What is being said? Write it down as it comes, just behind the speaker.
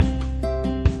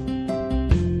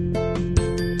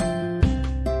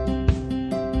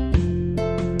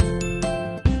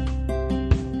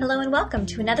welcome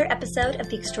to another episode of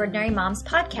the Extraordinary Moms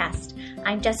Podcast.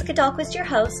 I'm Jessica Dahlquist, your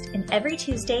host, and every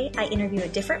Tuesday I interview a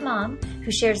different mom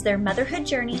who shares their motherhood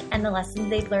journey and the lessons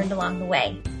they've learned along the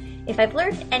way. If I've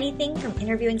learned anything from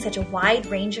interviewing such a wide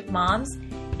range of moms,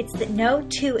 it's that no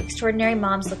two extraordinary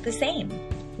moms look the same.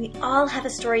 We all have a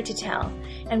story to tell,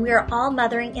 and we are all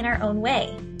mothering in our own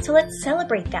way. So let's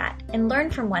celebrate that and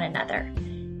learn from one another.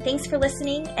 Thanks for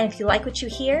listening, and if you like what you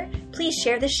hear, please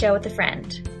share the show with a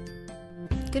friend.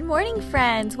 Good morning,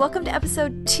 friends. Welcome to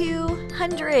episode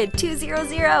 200 of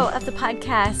the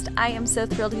podcast. I am so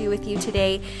thrilled to be with you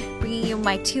today, bringing you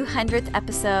my 200th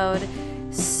episode.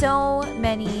 So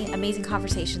many amazing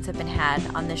conversations have been had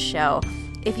on this show.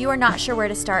 If you are not sure where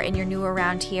to start and you're new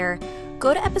around here,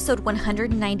 go to episode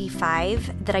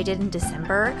 195 that I did in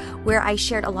December, where I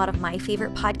shared a lot of my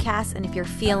favorite podcasts. And if you're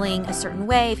feeling a certain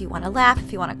way, if you want to laugh,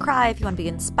 if you want to cry, if you want to be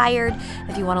inspired,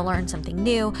 if you want to learn something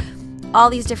new, all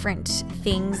these different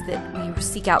things that we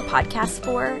seek out podcasts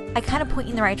for, I kind of point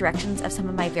you in the right directions of some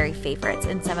of my very favorites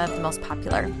and some of the most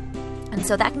popular. And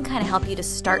so that can kind of help you to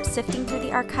start sifting through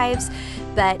the archives.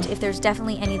 But if there's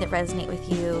definitely any that resonate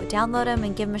with you, download them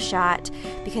and give them a shot,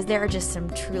 because there are just some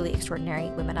truly extraordinary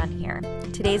women on here.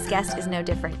 Today's guest is no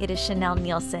different. It is Chanel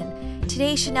Nielsen.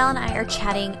 Today, Chanel and I are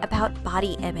chatting about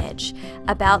body image,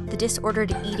 about the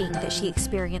disordered eating that she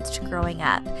experienced growing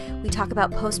up. We talk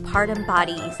about postpartum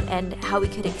bodies and how we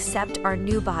could accept our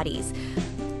new bodies.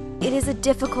 It is a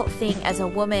difficult thing as a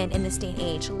woman in this day and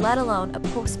age, let alone a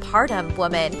postpartum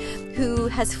woman who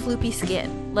has floopy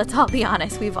skin. Let's all be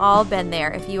honest. We've all been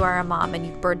there. If you are a mom and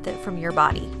you've birthed it from your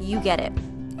body, you get it.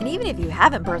 And even if you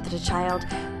haven't birthed a child,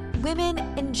 women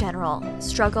in general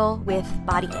struggle with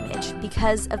body image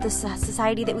because of the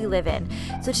society that we live in.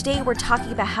 So today we're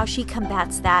talking about how she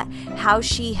combats that, how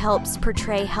she helps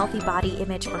portray healthy body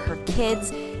image for her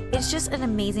kids. It's just an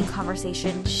amazing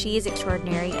conversation. She is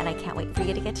extraordinary, and I can't wait for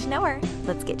you to get to know her.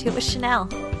 Let's get to it with Chanel.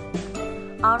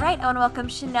 All right, I want to welcome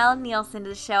Chanel Nielsen to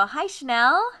the show. Hi,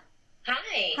 Chanel.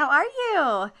 Hi. How are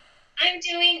you? I'm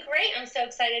doing great. I'm so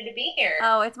excited to be here.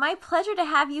 Oh, it's my pleasure to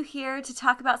have you here to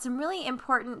talk about some really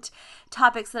important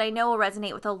topics that I know will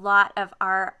resonate with a lot of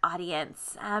our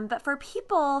audience. But for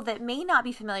people that may not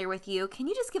be familiar with you, can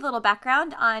you just give a little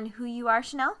background on who you are,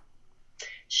 Chanel?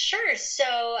 Sure. So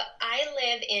I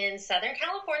live in Southern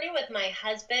California with my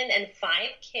husband and 5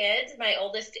 kids. My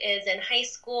oldest is in high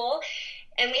school,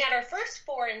 and we had our first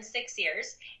 4 in 6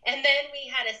 years. And then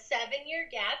we had a 7-year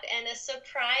gap and a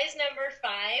surprise number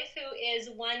 5 who is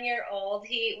 1 year old.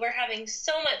 We're having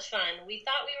so much fun. We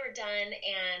thought we were done,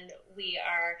 and we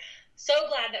are so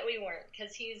glad that we weren't,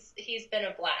 because he's been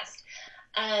a blast.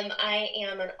 I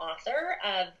am an author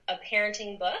of a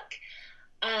parenting book.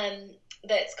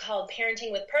 That's called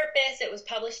Parenting with Purpose. It was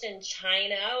published in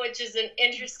China, which is an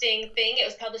interesting thing. It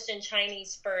was published in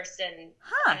Chinese first,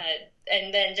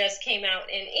 and then just came out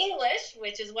in English,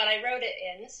 which is what I wrote it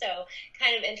in. So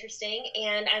kind of interesting.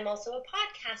 And I'm also a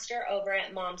podcaster over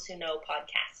at Moms Who Know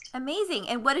Podcast. Amazing.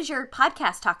 And what does your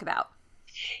podcast talk about?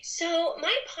 So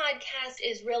my podcast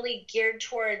is really geared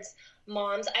towards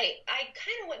moms. I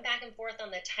kind of went back and forth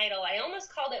on the title. I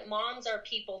almost called it Moms Are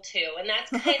People Too. And that's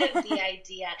kind of the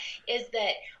idea, is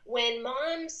that when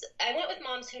I went with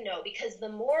Moms Who Know, because the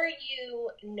more you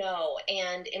know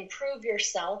and improve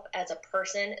yourself as a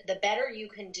person, the better you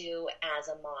can do as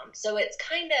a mom. So it's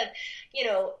kind of,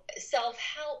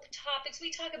 self-help topics.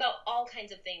 We talk about all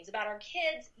kinds of things, about our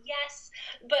kids, yes,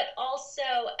 but also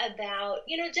about,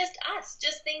 just us,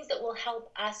 just things that will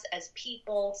help us as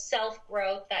people,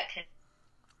 self-growth, that kind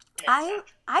of stuff.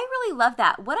 I really love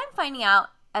that. What I'm finding out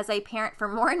as I parent for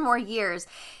more and more years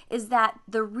is that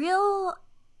the real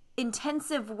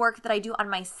intensive work that I do on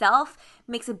myself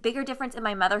makes a bigger difference in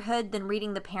my motherhood than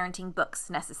reading the parenting books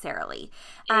necessarily.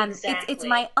 Exactly. It's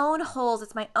my own holes.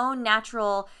 It's my own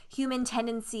natural human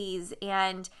tendencies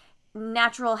and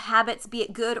natural habits, be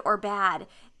it good or bad,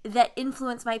 that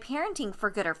influence my parenting for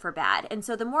good or for bad. And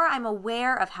so the more I'm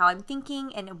aware of how I'm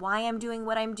thinking and why I'm doing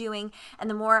what I'm doing, and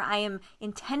the more I am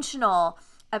intentional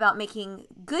about making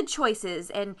good choices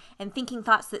and thinking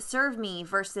thoughts that serve me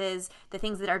versus the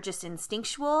things that are just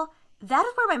instinctual, that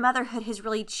is where my motherhood has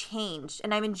really changed.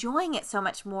 And I'm enjoying it so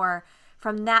much more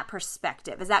from that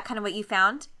perspective. Is that kind of what you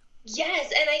found?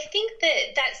 Yes, and I think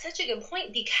that that's such a good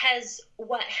point, because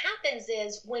what happens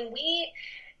is when we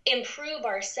improve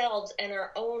ourselves and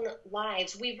our own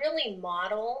lives, we really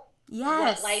model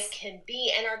what life can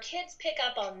be. And our kids pick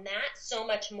up on that so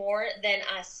much more than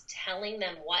us telling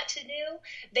them what to do.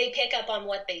 They pick up on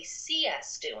what they see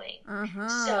us doing. Mm-hmm.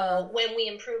 So when we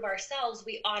improve ourselves,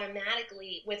 we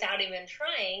automatically, without even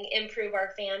trying, improve our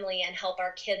family and help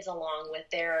our kids along with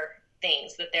their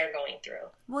things that they're going through.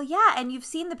 Well, yeah, and you've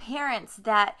seen the parents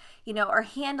that, are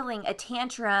handling a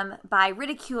tantrum by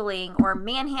ridiculing or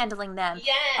manhandling them.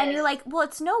 Yes. And you're like, well,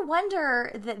 it's no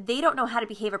wonder that they don't know how to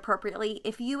behave appropriately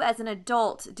if you as an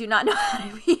adult do not know how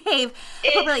to behave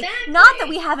appropriately. Exactly. Not that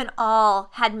we haven't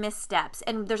all had missteps,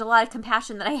 and there's a lot of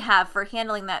compassion that I have for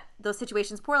handling those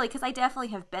situations poorly, because I definitely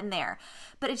have been there.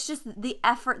 But it's just the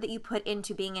effort that you put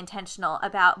into being intentional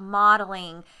about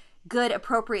modeling good,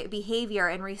 appropriate behavior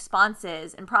and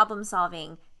responses and problem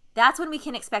solving. That's when we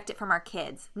can expect it from our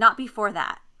kids, not before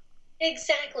that.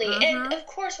 Exactly. Mm-hmm. And of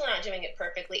course we're not doing it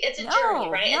perfectly. It's a journey,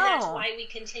 right? No. And that's why we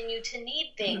continue to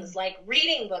need things like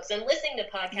reading books and listening to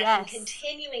podcasts and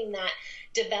continuing that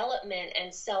development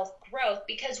and self-growth,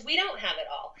 because we don't have it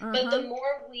all. But the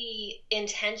more we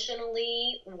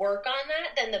intentionally work on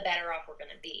that, then the better off we're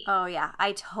going to be. Oh, yeah.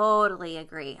 I totally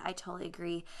agree.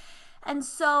 And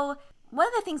so one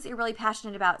of the things that you're really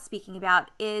passionate about speaking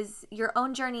about is your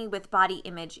own journey with body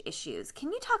image issues.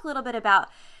 Can you talk a little bit about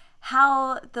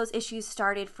how those issues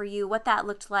started for you, what that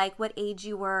looked like, what age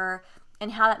you were,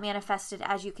 and how that manifested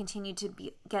as you continued to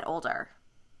get older?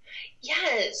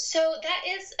 Yeah, so that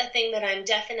is a thing that I'm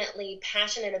definitely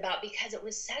passionate about, because it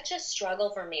was such a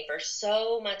struggle for me for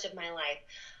so much of my life.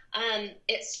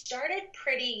 It started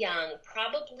pretty young,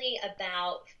 probably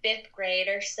about 5th grade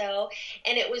or so,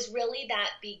 and it was really that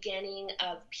beginning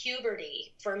of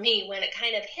puberty for me when it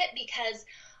kind of hit, because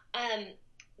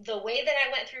the way that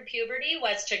I went through puberty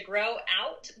was to grow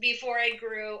out before I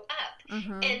grew up.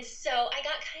 Mm-hmm. And so I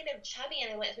got kind of chubby,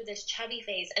 and I went through this chubby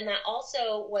phase. And that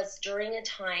also was during a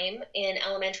time in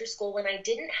elementary school when I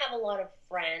didn't have a lot of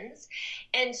friends.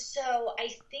 And so I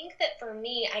think that for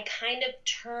me, I kind of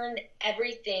turned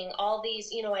everything, all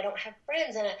these, I don't have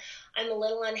friends, and I'm a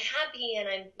little unhappy, and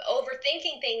I'm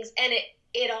overthinking things. And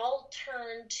it all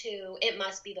turned to, it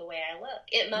must be the way I look.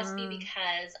 It must be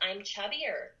because I'm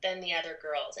chubbier than the other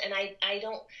girls. And I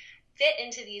don't fit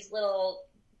into these little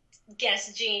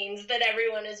Guess jeans that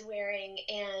everyone is wearing.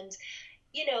 And,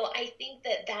 I think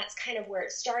that that's kind of where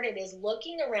it started, is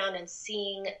looking around and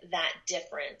seeing that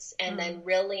difference. And then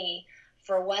really,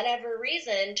 for whatever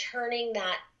reason, turning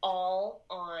that all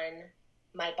on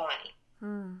my body.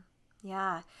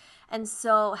 Yeah. And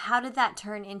so how did that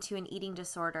turn into an eating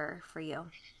disorder for you?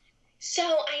 So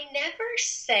I never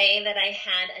say that I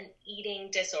had an eating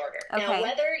disorder. Okay. Now,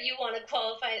 whether you want to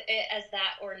qualify it as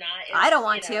that or not. I don't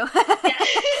want to. Yeah.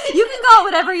 You can call it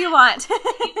whatever you want.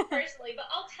 You personally, but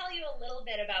I'll tell you a little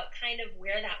bit about kind of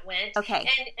where that went. Okay.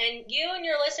 And you and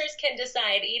your listeners can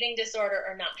decide eating disorder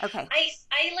or not. Okay.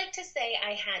 I like to say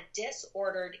I had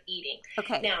disordered eating.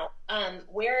 Okay. Now,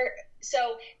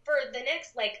 so for the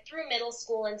next, through middle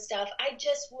school and stuff, I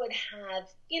just would have,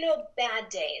 bad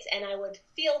days, and I would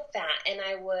feel fat, and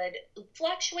I would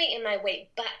fluctuate in my weight.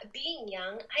 But being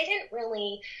young, I didn't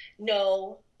really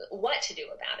know what to do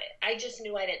about it. I just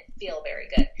knew I didn't feel very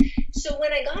good. So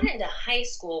when I got into high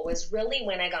school was really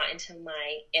when I got into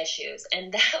my issues.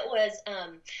 And that was,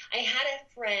 I had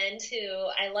a friend who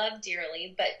I love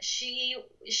dearly, but she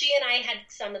and I had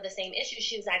some of the same issues.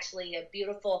 She was actually a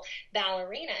beautiful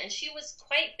ballerina, and she was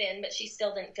quite thin, but she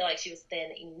still didn't feel like she was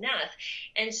thin enough.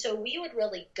 And so we would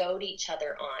really goad each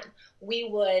other on. We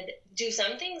would do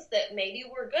some things that maybe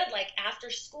were good, like after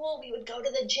school we would go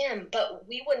to the gym, but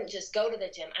we wouldn't just go to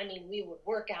the gym. I mean, we would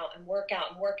work out and work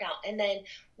out and work out, and then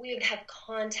we would have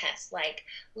contests like,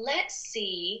 let's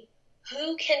see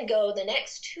who can go the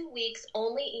next 2 weeks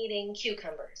only eating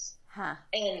cucumbers,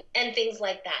 and things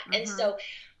like that. Mm-hmm. And so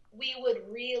we would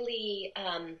really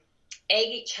egg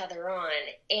each other on,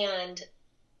 and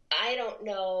I don't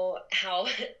know how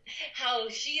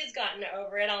she's gotten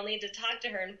over it. I'll need to talk to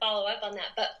her and follow up on that.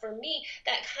 But for me,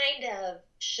 that kind of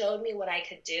showed me what I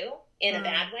could do in a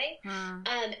bad way.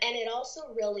 And it also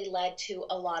really led to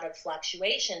a lot of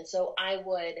fluctuation. So I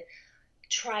would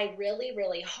try really,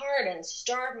 really hard and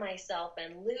starve myself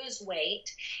and lose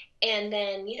weight. And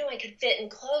then, I could fit in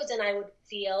clothes, and I would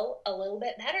feel a little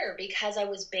bit better because I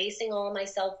was basing all my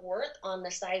self-worth on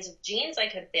the size of jeans I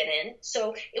could fit in.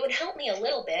 So it would help me a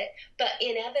little bit, but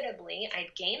inevitably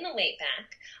I'd gain the weight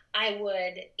back. I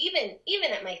would,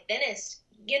 even at my thinnest,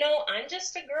 I'm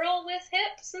just a girl with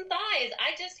hips and thighs.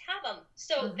 I just have them.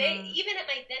 So they, even at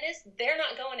my thinnest, they're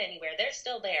not going anywhere. They're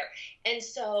still there. And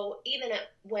so even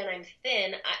when I'm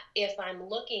thin, if I'm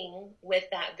looking with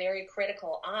that very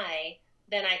critical eye,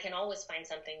 then I can always find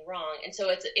something wrong. And so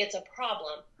it's a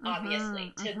problem,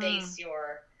 obviously, to base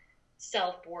your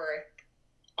self-worth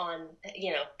on,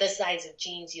 the size of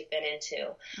jeans you fit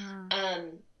into.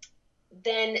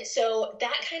 Then, so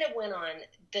that kind of went on,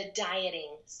 the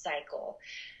dieting cycle.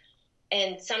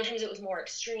 And sometimes it was more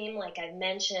extreme, like I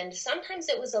mentioned. Sometimes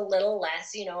it was a little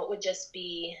less, it would just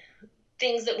be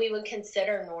things that we would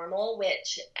consider normal,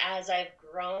 which as I've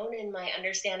grown in my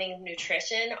understanding of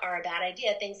nutrition are a bad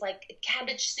idea. Things like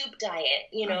cabbage soup diet,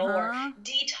 or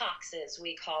detoxes,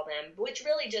 we call them, which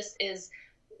really just is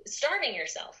starving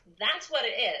yourself. That's what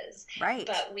it is. Right.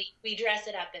 But we dress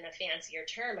it up in a fancier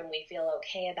term and we feel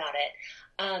okay about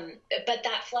it. But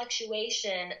that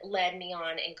fluctuation led me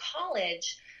on in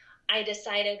college. I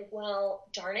decided, well,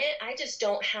 darn it, I just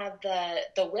don't have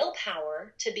the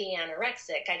willpower to be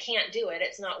anorexic. I can't do it.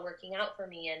 It's not working out for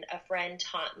me. And a friend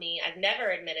taught me, I've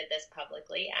never admitted this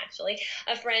publicly, actually.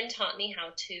 A friend taught me how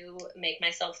to make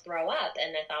myself throw up.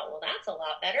 And I thought, well, that's a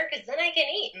lot better because then I can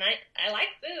eat. And I like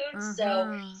food.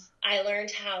 So I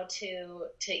learned how to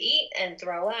eat and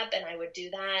throw up, and I would do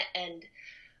that. And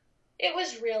it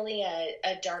was really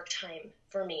a dark time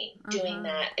for me doing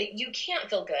that. You can't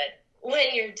feel good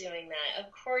when you're doing that.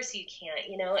 Of course you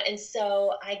can't, and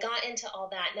so I got into all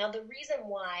that. Now, the reason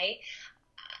why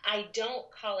I don't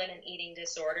call it an eating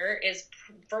disorder is,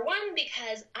 for one,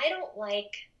 because I don't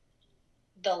like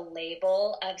the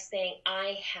label of saying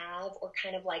I have, or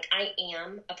kind of like I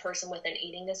am a person with an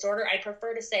eating disorder. I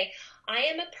prefer to say I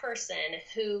am a person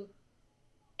who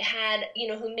had,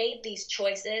 who made these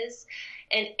choices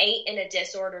and ate in a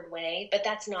disordered way, but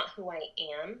that's not who I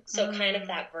am. So kind of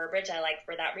that verbiage I like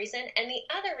for that reason. And the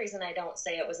other reason I don't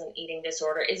say it was an eating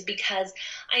disorder is because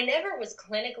I never was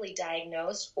clinically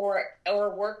diagnosed or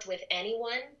worked with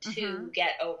anyone to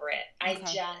get over it.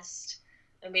 Okay.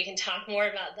 And we can talk more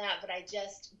about that, but I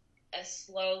just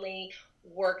slowly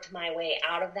worked my way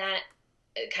out of that,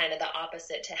 kind of the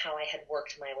opposite to how I had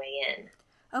worked my way in.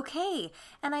 Okay.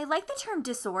 And I like the term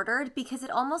disordered because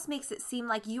it almost makes it seem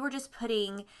like you were just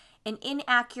putting an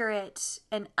inaccurate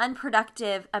and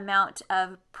unproductive amount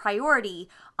of priority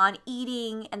on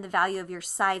eating and the value of your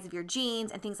size of your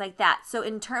genes and things like that. So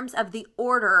in terms of the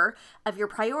order of your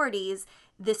priorities,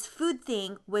 this food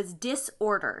thing was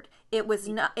disordered. It was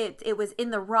not, it was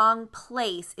in the wrong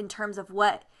place in terms of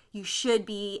what you should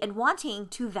be and wanting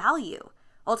to value.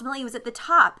 Ultimately, it was at the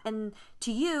top. And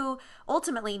to you,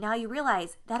 ultimately, now you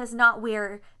realize that is not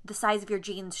where the size of your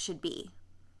genes should be.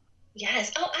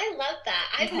 Yes. Oh, I love that.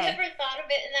 I've never thought of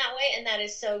it in that way, and that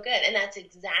is so good. And that's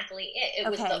exactly it. It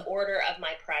was the order of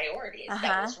my priorities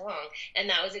that was wrong. And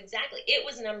that was it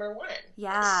was number one.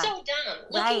 Yeah. It's so dumb.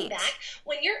 Looking back,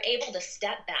 when you're able to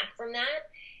step back from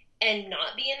that and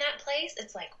not be in that place,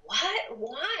 it's like, what?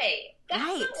 Why?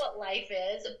 That's not what life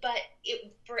is. But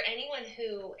for anyone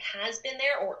who has been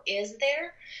there or is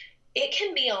there, it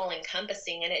can be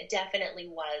all-encompassing, and it definitely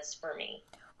was for me.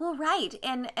 Well, right.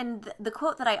 And the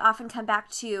quote that I often come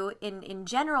back to in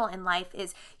general in life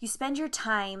is, you spend your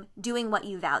time doing what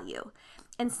you value.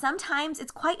 And sometimes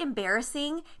it's quite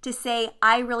embarrassing to say,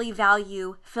 I really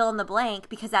value fill in the blank,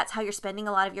 because that's how you're spending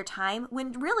a lot of your time,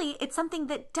 when really it's something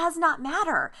that does not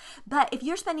matter. But if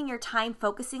you're spending your time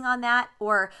focusing on that,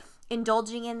 or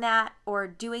indulging in that, or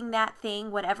doing that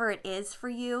thing, whatever it is for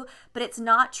you, but it's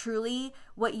not truly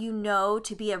what you know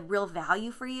to be a real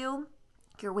value for you,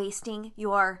 you're wasting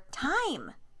your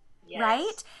time. Yes.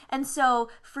 Right? And so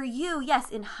for you, yes,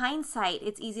 in hindsight,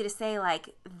 it's easy to say,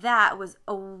 like, that was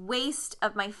a waste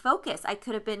of my focus. I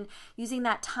could have been using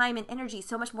that time and energy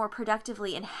so much more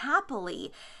productively and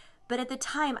happily. But at the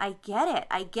time, I get it.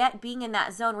 I get being in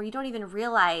that zone where you don't even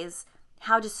realize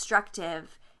how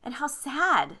destructive and how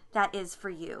sad that is for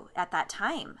you at that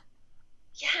time.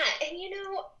 Yeah. And,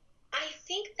 I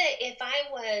think that if I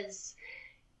was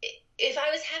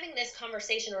having this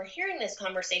conversation or hearing this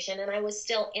conversation and I was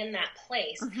still in that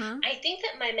place, I think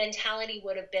that my mentality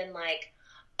would have been like,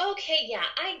 okay, yeah,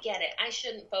 I get it. I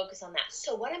shouldn't focus on that.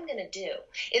 So what I'm going to do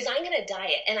is I'm going to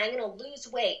diet and I'm going to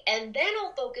lose weight, and then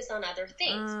I'll focus on other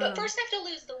things. But first I have to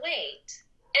lose the weight,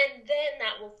 and then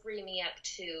that will free me up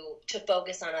to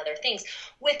focus on other things,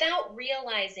 without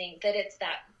realizing that it's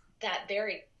that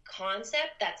very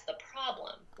concept that's the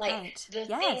problem. Like the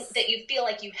thing that you feel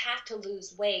like you have to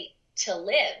lose weight to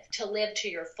live to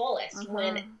your fullest,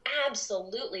 when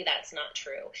absolutely that's not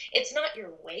true. It's not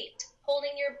your weight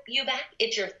holding you back,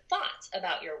 it's your thoughts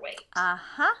about your weight.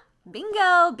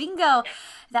 Bingo.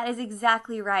 That is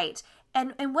exactly right.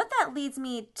 And what that leads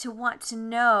me to want to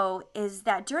know is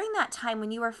that during that time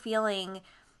when you were feeling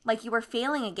like you were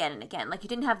failing again and again, like you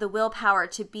didn't have the willpower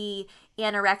to be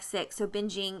anorexic, so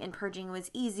binging and purging was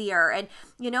easier, and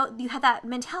you had that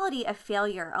mentality of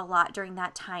failure a lot during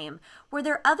that time. Were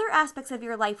there other aspects of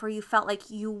your life where you felt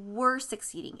like you were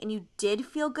succeeding and you did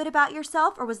feel good about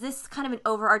yourself, or was this kind of an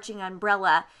overarching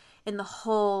umbrella in the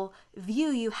whole view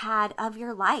you had of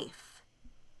your life?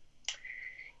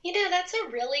 That's a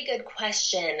really good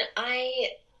question. I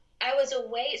was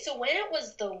away. So when it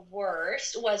was the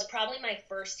worst was probably my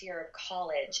first year of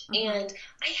college. Mm-hmm. And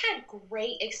I had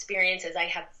great experiences. I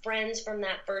have friends from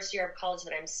that first year of college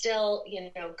that I'm still,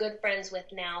 good friends with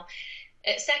now.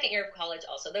 Second year of college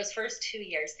also, those first 2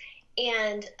 years.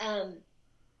 And,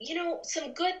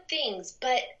 some good things,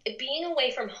 but being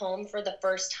away from home for the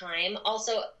first time.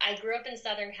 Also, I grew up in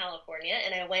Southern California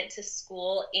and I went to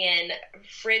school in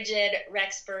frigid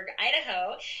Rexburg,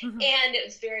 Idaho, Mm-hmm. and it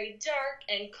was very dark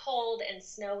and cold and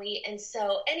snowy. And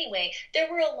so anyway,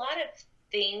 there were a lot of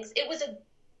things. It was a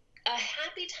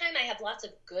happy time. I have lots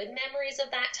of good memories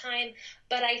of that time,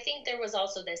 but I think there was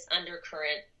also this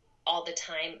undercurrent all the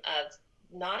time of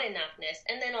not enoughness,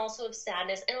 and then also of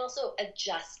sadness, and also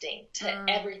adjusting to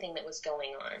everything that was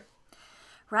going on.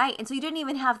 Right. And so you didn't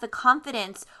even have the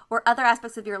confidence or other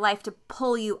aspects of your life to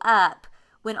pull you up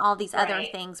when all these other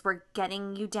Right. things were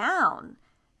getting you down.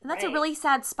 And that's a Right. really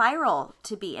sad spiral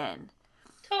to be in.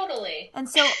 Totally. And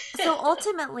so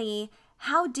ultimately,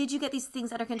 how did you get these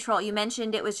things under control? You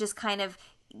mentioned it was just kind of,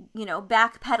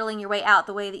 backpedaling your way out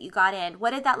the way that you got in.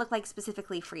 What did that look like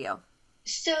specifically for you?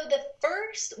 So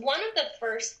one of the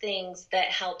first things that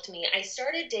helped me, I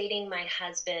started dating my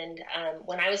husband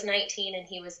when I was 19 and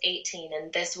he was 18,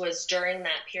 and this was during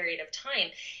that period of time.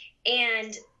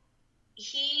 And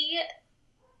he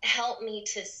helped me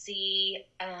to see,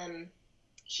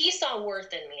 he saw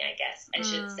worth in me, I guess I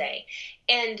should say.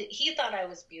 And he thought I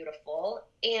was beautiful,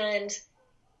 and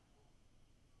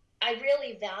I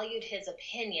really valued his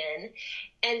opinion.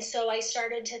 And so I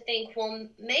started to think, well,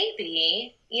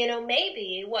 maybe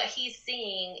what he's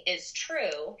seeing is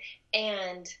true.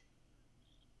 And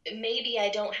maybe I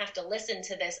don't have to listen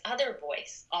to this other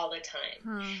voice all the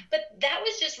time. But that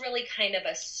was just really kind of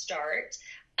a start,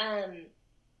 and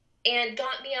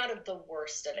got me out of the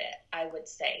worst of it, I would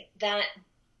say. That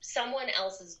someone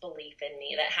else's belief in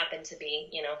me that happened to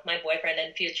be, my boyfriend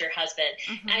and future husband.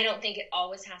 Mm-hmm. I don't think it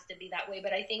always has to be that way,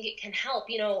 but I think it can help,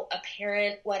 a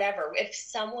parent, whatever. If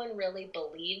someone really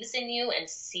believes in you and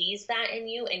sees that in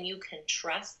you and you can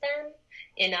trust them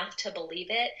enough to believe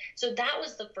it. So that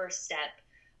was the first step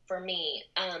for me.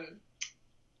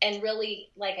 And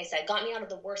really, like I said, got me out of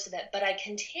the worst of it. But I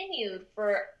continued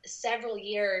for several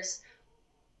years,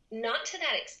 not to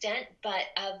that extent, but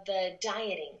of the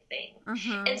dieting thing.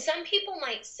 Mm-hmm. And some people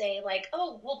might say like,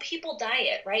 oh, well, people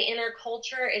diet, right? In our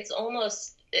culture, it's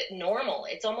almost normal.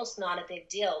 It's almost not a big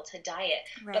deal to diet.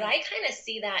 Right. But I kind of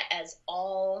see that as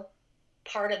all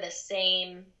part of the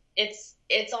same, it's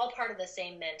all part of the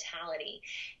same mentality.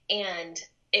 And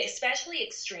especially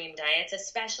extreme diets,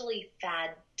 especially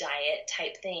fad diet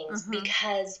type things,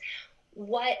 because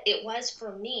what it was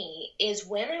for me is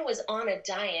when I was on a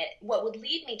diet, what would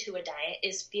lead me to a diet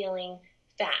is feeling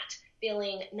fat,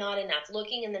 feeling not enough,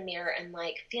 looking in the mirror and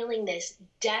like feeling this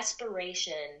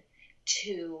desperation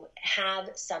to have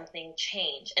something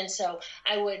change. And so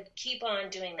I would keep on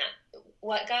doing that.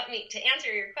 What got me, to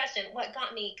answer your question, what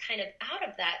got me kind of out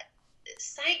of that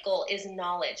cycle is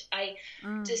knowledge. I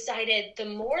decided the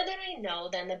more that I know,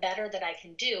 then the better that I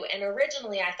can do. And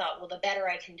originally I thought, well, the better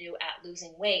I can do at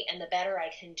losing weight and the better I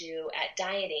can do at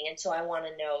dieting. And so I want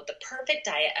to know the perfect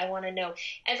diet. I want to know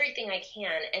everything I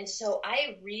can. And so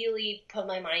I really put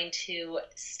my mind to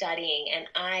studying, and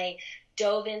I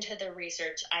dove into the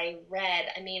research. I read,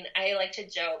 I like to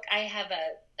joke, I have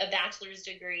a bachelor's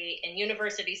degree in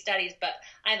university studies, but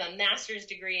I have a master's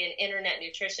degree in internet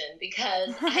nutrition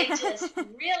because I just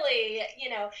really,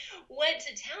 went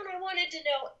to town. I wanted to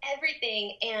know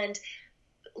everything, and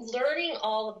learning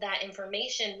all of that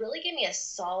information really gave me a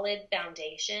solid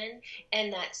foundation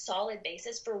and that solid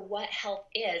basis for what health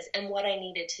is and what I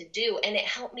needed to do. And it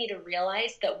helped me to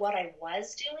realize that what I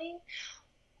was doing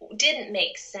didn't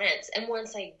make sense. And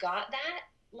once I got that,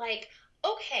 like,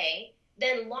 okay,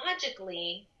 then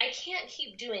logically, I can't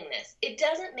keep doing this. It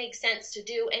doesn't make sense to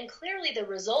do. And clearly the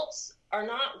results are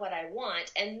not what I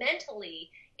want. And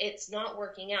mentally, it's not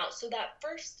working out. So that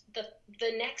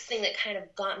the next thing that kind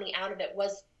of got me out of it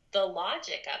was the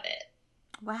logic of it.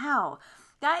 Wow.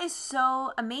 That is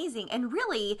so amazing. And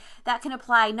really, that can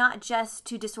apply not just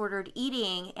to disordered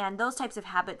eating and those types of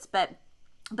habits, but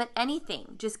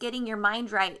anything, just getting your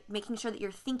mind right, making sure that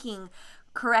you're thinking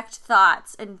correct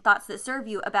thoughts and thoughts that serve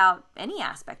you about any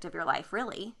aspect of your life,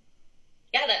 really.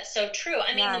 Yeah, that's so true.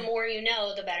 The more you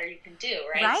know, the better you can do,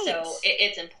 right? Right. So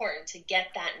it's important to get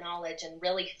that knowledge and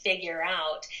really figure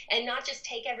out, and not just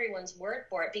take everyone's word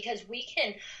for it, because we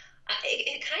can...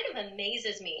 It kind of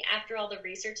amazes me after all the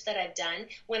research that I've done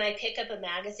when I pick up a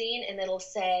magazine and it'll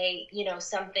say,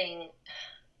 something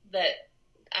that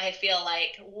I feel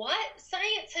like what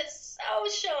science has so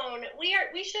shown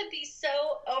we should be so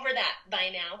over that by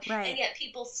now, right. And yet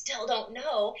people still don't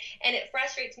know, and it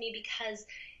frustrates me because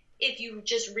if you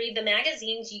just read the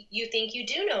magazines, you think you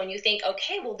do know, and you think,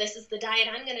 okay, well, this is the diet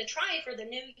I'm going to try for the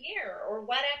new year or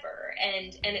whatever,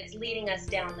 and it's leading us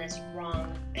down this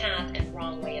wrong path and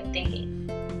wrong way of thinking.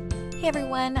 Hey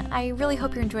everyone, I really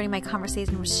hope you're enjoying my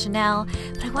conversation with Chanel,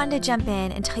 but I wanted to jump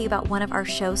in and tell you about one of our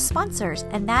show's sponsors,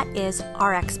 and that is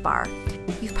RX Bar.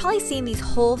 You've probably seen these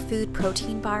whole food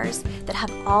protein bars that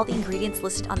have all the ingredients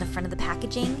listed on the front of the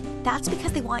packaging. That's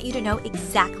because they want you to know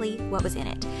exactly what was in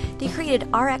it. They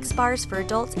created RX bars for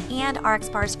adults and RX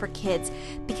bars for kids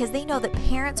because they know that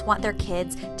parents want their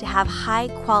kids to have high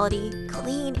quality,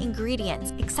 clean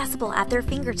ingredients accessible at their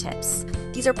fingertips.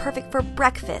 These are perfect for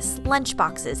breakfast, lunch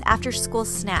boxes, after school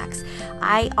snacks.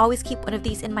 I always keep one of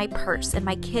these in my purse, and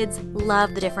my kids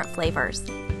love the different flavors.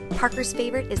 Parker's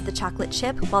favorite is the chocolate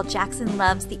chip, while Jackson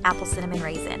loves the apple cinnamon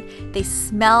raisin. They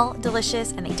smell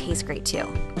delicious and they taste great too.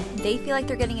 They feel like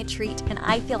they're getting a treat, and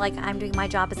I feel like I'm doing my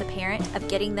job as a parent of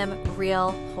getting them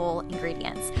real, whole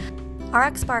ingredients.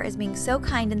 RX Bar is being so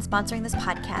kind in sponsoring this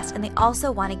podcast, and they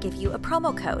also want to give you a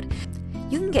promo code.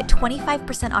 You can get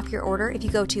 25% off your order if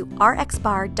you go to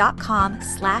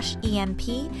rxbar.com/EMP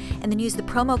and then use the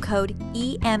promo code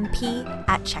EMP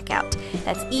at checkout.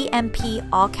 That's EMP,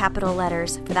 all capital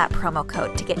letters, for that promo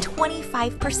code to get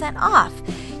 25% off.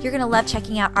 You're going to love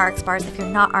checking out RX Bars if you're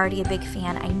not already a big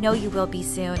fan. I know you will be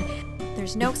soon.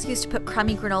 There's no excuse to put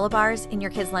crummy granola bars in your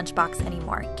kid's lunchbox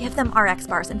anymore. Give them RX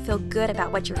Bars and feel good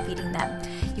about what you're feeding them.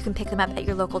 You can pick them up at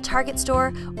your local Target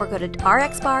store or go to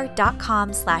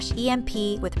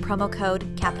rxbar.com/EMP with promo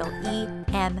code capital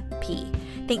EMP.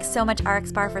 Thanks so much,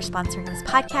 RX Bar, for sponsoring this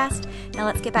podcast. Now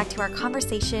let's get back to our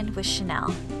conversation with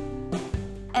Chanel.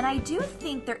 And I do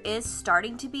think there is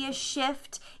starting to be a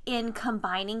shift in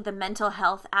combining the mental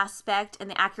health aspect and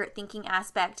the accurate thinking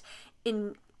aspect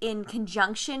in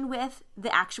conjunction with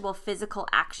the actual physical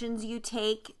actions you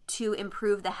take to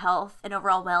improve the health and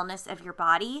overall wellness of your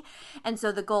body. And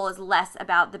so the goal is less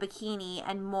about the bikini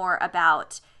and more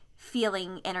about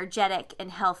feeling energetic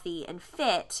and healthy and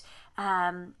fit,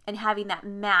 and having that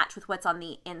match with what's on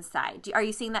the inside. Are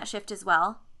you seeing that shift as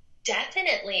well?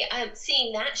 Definitely. I'm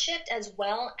seeing that shift, as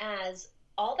well as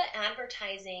all the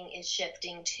advertising is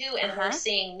shifting too. And we're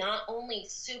seeing not only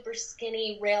super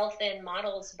skinny, rail thin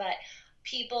models, but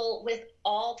people with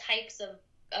all types of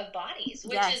bodies,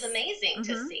 which is amazing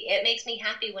to see. It makes me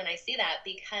happy when I see that,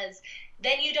 because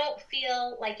then you don't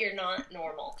feel like you're not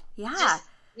normal. Yeah.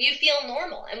 You feel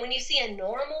normal. And when you see a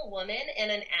normal woman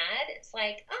in an ad, it's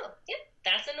like, oh, yeah,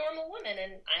 that's a normal woman,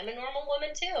 and I'm a normal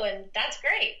woman too, and that's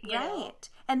great. You know?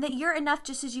 And that you're enough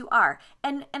just as you are.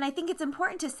 And I think it's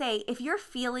important to say, if you're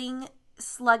feeling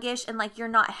sluggish and like you're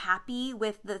not happy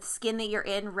with the skin that you're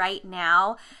in right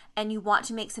now and you want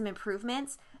to make some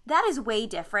improvements, that is way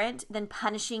different than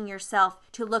punishing yourself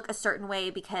to look a certain way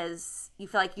because you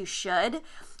feel like you should,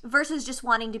 versus just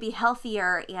wanting to be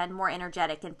healthier and more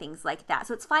energetic and things like that.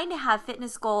 So it's fine to have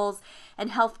fitness goals and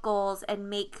health goals and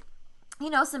make,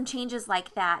 some changes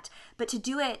like that, but to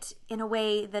do it in a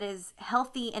way that is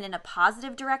healthy and in a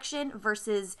positive direction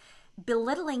versus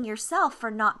belittling yourself for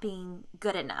not being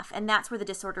good enough. And that's where the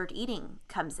disordered eating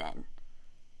comes in.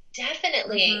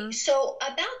 Definitely. So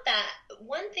about that,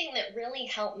 one thing that really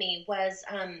helped me was,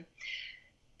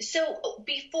 so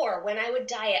before, when I would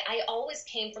diet, I always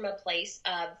came from a place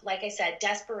of, like I said,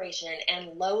 desperation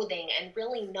and loathing and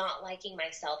really not liking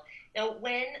myself. Now,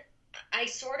 when I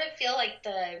sort of feel like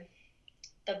the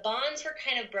bonds were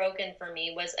kind of broken for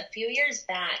me was a few years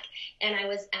back, and I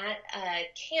was at a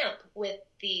camp with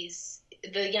the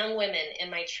young women in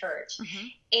my church,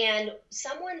 and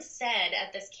someone said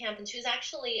at this camp, and she was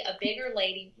actually a bigger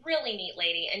lady, really neat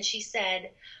lady, and she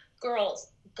said,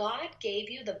 girls, God gave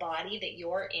you the body that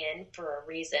you're in for a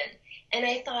reason. And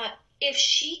I thought, if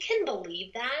she can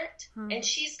believe that, and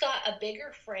she's got a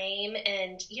bigger frame,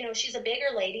 and, she's a bigger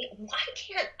lady, why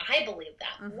can't I believe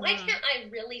that? Why can't I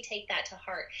really take that to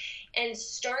heart? And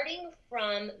starting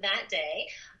from that day,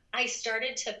 I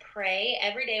started to pray.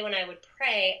 Every day when I would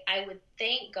pray, I would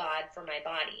thank God for my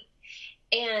body.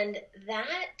 And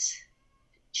that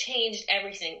changed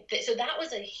everything. So that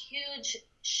was a huge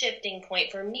shifting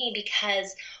point for me,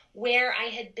 because where I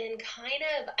had been kind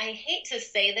of, I hate to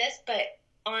say this, but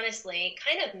honestly,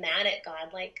 kind of mad at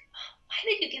God, like, why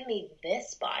did you give me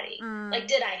this body? Like,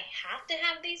 did I have to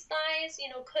have these thighs?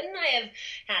 Couldn't I have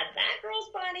had that girl's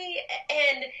body?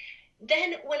 And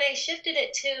then when I shifted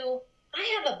it to,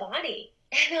 I have a body,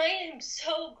 and I am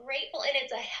so grateful, and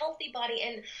it's a healthy body,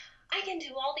 and I can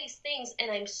do all these things, and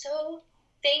I'm so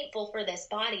thankful for this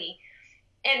body.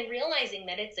 and realizing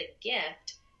that it's a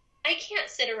gift. I can't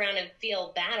sit around and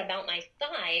feel bad about my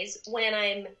thighs when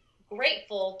I'm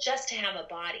grateful just to have a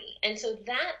body. And so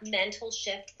that mental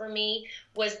shift for me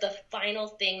was the final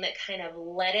thing that kind of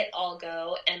let it all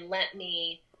go and let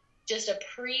me just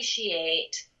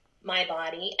appreciate my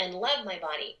body and love my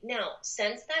body. Now,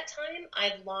 since that time,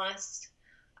 I've lost,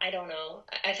 I don't know,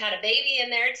 I've had a baby in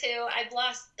there too. I've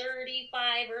lost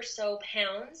 35 or so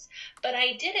pounds, but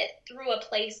I did it through a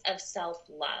place of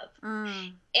self-love.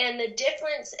 And the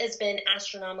difference has been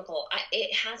astronomical.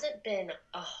 It hasn't been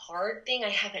a hard thing. I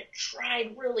haven't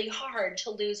tried really hard to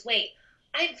lose weight.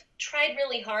 I've tried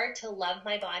really hard to love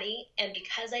my body. And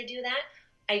because I do that,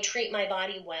 I treat my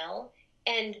body well.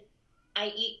 And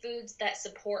I eat foods that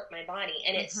support my body.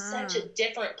 And it's such a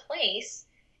different place.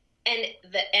 And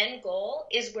the end goal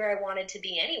is where I wanted to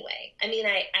be anyway. I mean,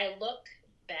 I look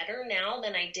better now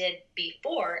than I did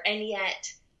before, and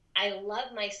yet I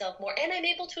love myself more, and I'm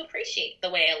able to appreciate the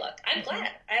way I look. I'm glad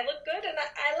I look good, and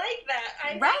I like that.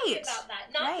 I'm happy about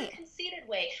that. Not in a conceited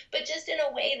way, but just in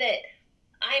a way that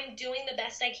I'm doing the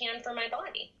best I can for my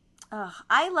body. Oh,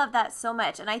 I love that so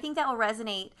much, and I think that will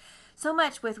resonate so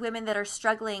much with women that are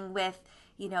struggling with,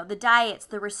 you know, the diets,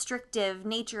 the restrictive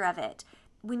nature of it.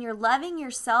 When you're loving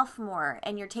yourself more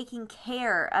and you're taking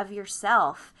care of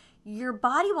yourself, your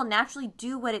body will naturally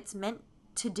do what it's meant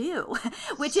to do,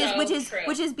 which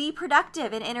is be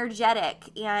productive and energetic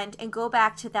and go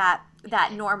back to that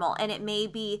normal. And it may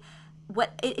be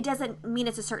it doesn't mean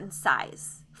it's a certain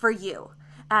size for you.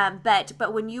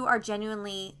 But when you are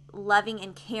genuinely loving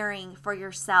and caring for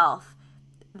yourself,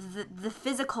 the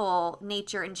physical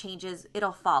nature and changes,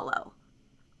 it'll follow.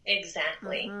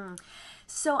 Exactly.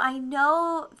 So I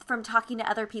know from talking to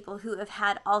other people who have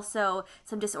had also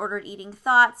some disordered eating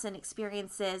thoughts and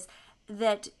experiences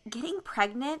that getting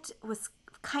pregnant was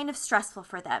kind of stressful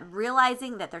for them,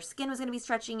 realizing that their skin was going to be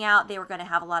stretching out. They were going to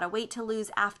have a lot of weight to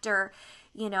lose after.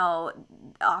 You know,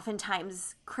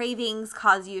 oftentimes cravings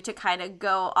cause you to kind of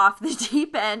go off the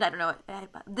deep end. I don't know.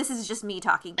 This is just me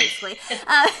talking, basically.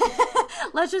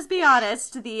 Let's just be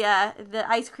honest. The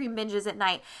ice cream binges at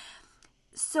night.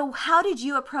 So how did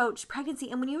you approach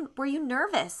pregnancy, and were you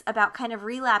nervous about kind of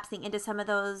relapsing into some of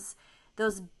those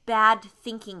bad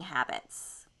thinking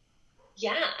habits?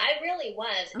 Yeah, I really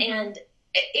was. And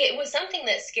it was something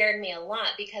that scared me a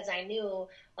lot because I knew,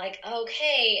 like,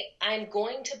 okay, I'm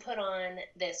going to put on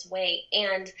this weight.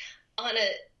 And on a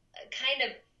kind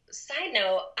of side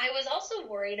note, I was also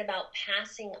worried about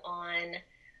passing on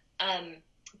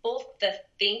both the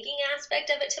thinking aspect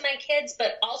of it to my kids,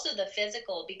 but also the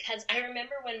physical, because I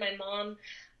remember when my mom,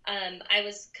 I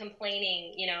was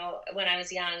complaining, you know, when I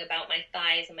was young about my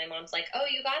thighs, and my mom's like, oh,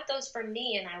 you got those from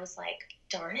me. And I was like,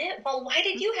 darn it. Well, why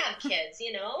did you have kids?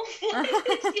 You know, why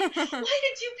did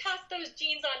you pass those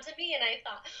genes on to me? And I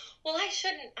thought, well, I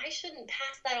shouldn't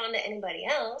pass that on to anybody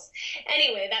else.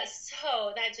 Anyway, that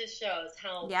just shows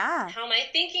how my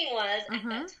thinking was at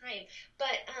that time.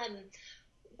 But,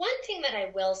 one thing that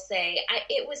I will say,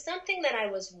 it was something that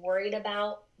I was worried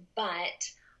about,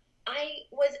 but I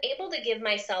was able to give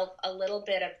myself a little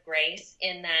bit of grace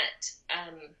in that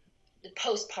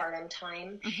postpartum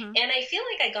time. And I feel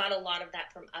like I got a lot of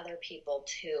that from other people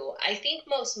too. I think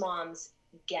most moms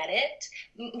get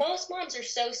it. Most moms are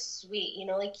so sweet, you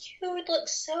know, like, you would look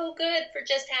so good for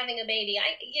just having a baby.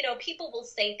 People will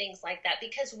say things like that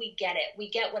because we get it. We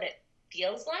get what it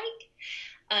feels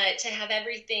like to have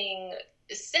everything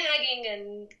sagging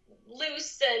and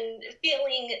loose and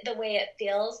feeling the way it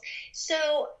feels.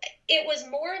 So it was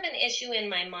more of an issue in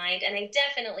my mind, and I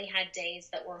definitely had days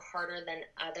that were harder than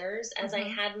others as I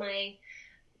had my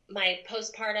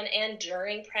postpartum and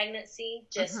during pregnancy,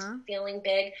 just feeling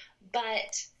big.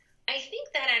 But I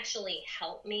think that actually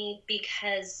helped me,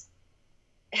 because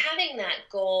having that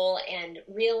goal and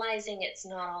realizing it's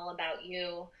not all about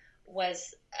you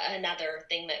was another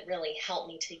thing that really helped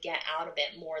me to get out of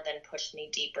it more than pushed me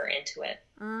deeper into it.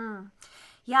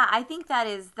 Yeah, I think that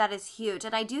is huge.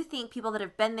 And I do think people that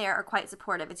have been there are quite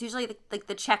supportive. It's usually like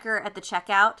the checker at the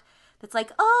checkout that's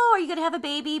like, oh, are you going to have a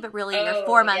baby? But really you're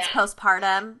 4 months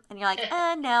postpartum. And you're like,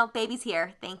 no, baby's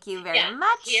here. Thank you very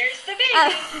much. Here's the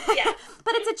baby.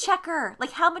 But it's a checker.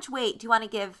 Like, how much weight do you want to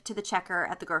give to the checker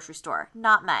at the grocery store?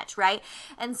 Not much, right?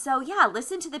 And so,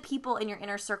 listen to the people in your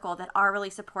inner circle that are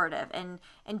really supportive and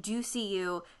do see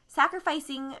you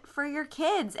sacrificing for your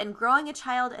kids and growing a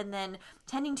child and then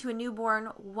tending to a newborn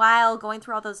while going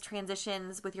through all those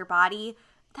transitions with your body.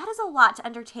 That is a lot to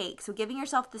undertake. So giving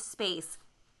yourself the space.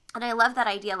 And I love that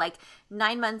idea, like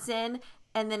 9 months in,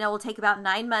 and then it will take about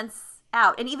 9 months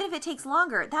out. And even if it takes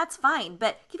longer, that's fine.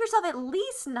 But give yourself at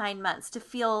least 9 months to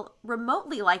feel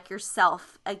remotely like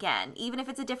yourself again, even if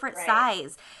it's a different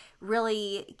size.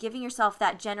 Really giving yourself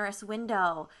that generous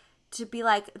window to be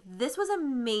like, this was a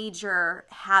major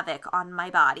havoc on my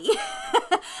body.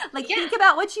 Think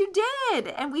about what you did.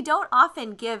 And we don't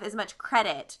often give as much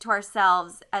credit to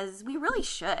ourselves as we really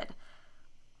should.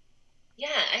 Yeah,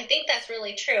 I think that's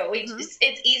really true. It's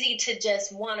easy to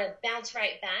just want to bounce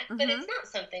right back, but it's not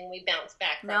something we bounce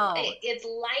back from. No. It's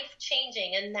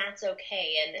life-changing, and that's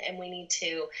okay, and we need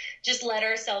to just let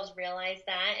ourselves realize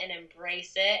that and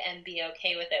embrace it and be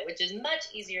okay with it, which is much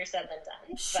easier said than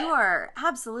done. Sure,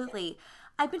 absolutely.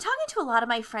 I've been talking to a lot of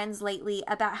my friends lately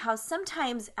about how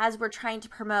sometimes as we're trying to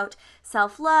promote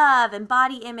self-love and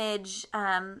body image,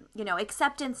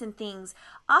 acceptance and things,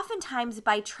 oftentimes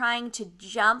by trying to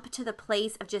jump to the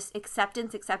place of just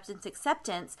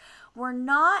acceptance, we're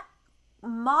not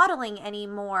modeling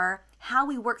anymore how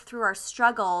we work through our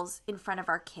struggles in front of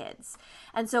our kids.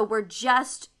 And so we're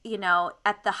just,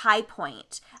 at the high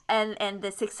point and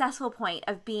the successful point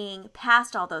of being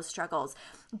past all those struggles.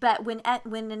 But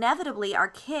when inevitably our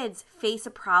kids face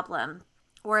a problem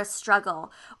or a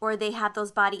struggle, or they have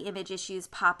those body image issues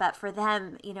pop up for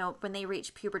them, when they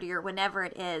reach puberty or whenever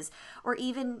it is, or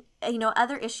even,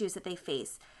 other issues that they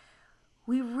face,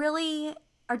 we really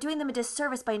are doing them a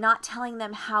disservice by not telling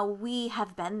them how we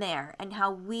have been there and how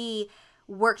we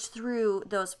worked through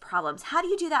those problems. How do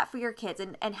you do that for your kids?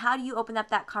 And how do you open up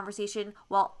that conversation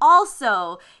while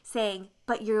also saying,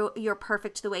 but you're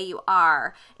perfect the way you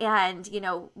are. And,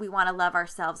 we want to love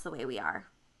ourselves the way we are.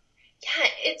 Yeah,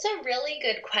 it's a really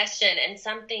good question, and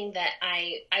something that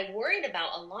I worried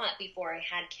about a lot before I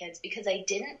had kids, because I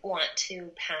didn't want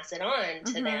to pass it on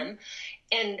to them.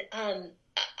 And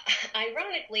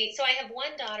ironically, so I have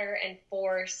one daughter and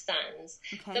 4 sons.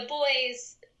 Okay. The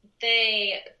boys,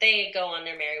 they go on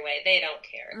their merry way. They don't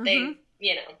care. They,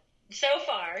 so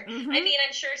far. I mean,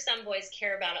 I'm sure some boys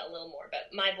care about it a little more,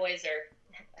 but my boys are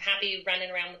happy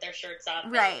running around with their shirts off.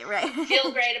 Right.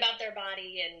 Feel great about their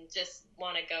body and just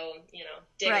want to go,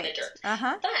 dig in the dirt.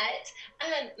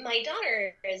 But my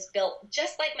daughter is built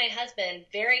just like my husband,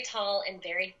 very tall and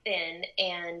very thin,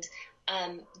 and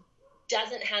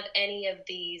doesn't have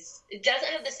doesn't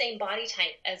have the same body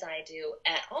type as I do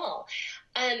at all.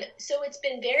 So it's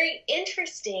been very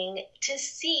interesting to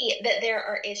see that there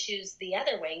are issues the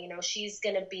other way. She's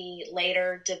going to be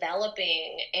later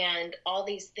developing and all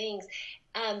these things.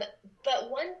 But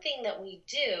one thing that we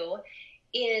do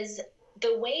is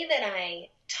the way that I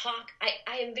talk,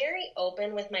 I am very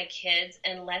open with my kids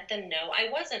and let them know. I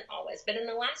wasn't always, but in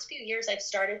the last few years, I've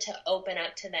started to open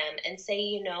up to them and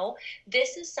say,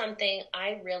 this is something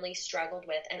I really struggled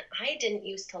with, and I didn't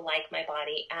used to like my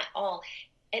body at all.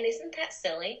 And isn't that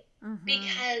silly?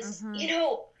 Because,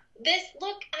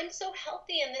 look, I'm so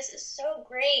healthy and this is so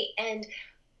great. And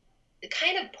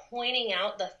kind of pointing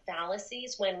out the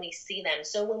fallacies when we see them.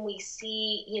 So when we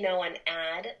see, an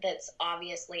ad that's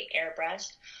obviously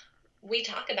airbrushed, we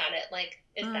talk about it like,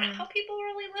 is that how people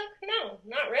really look? No,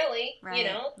 not really. Right,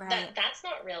 that's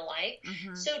not real life.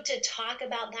 So to talk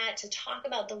about that, to talk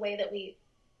about the way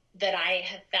that I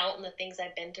have felt and the things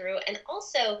I've been through, and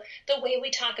also the way we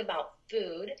talk about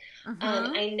food.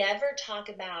 I never talk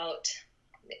about,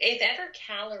 if ever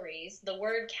calories, the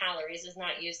word calories is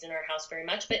not used in our house very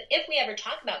much, but if we ever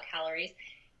talk about calories,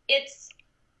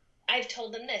 I've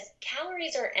told them this: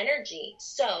 calories are energy,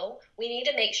 so we need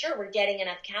to make sure we're getting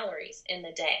enough calories in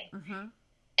the day.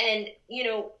 And,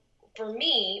 for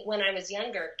me, when I was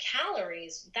younger,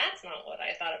 calories, that's not what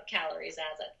I thought of calories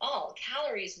as at all.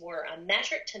 Calories were a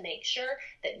metric to make sure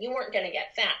that you weren't going to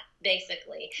get fat,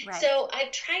 basically. Right. So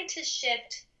I've tried to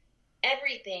shift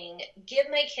everything, give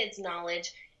my kids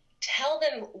knowledge, tell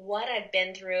them what I've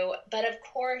been through, but of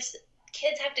course,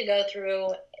 kids have to go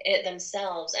through it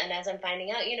themselves. And as I'm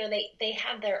finding out, they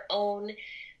have their own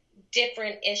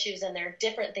different issues and there are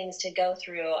different things to go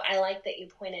through. I like that you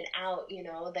pointed out,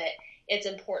 that it's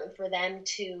important for them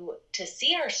to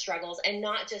see our struggles and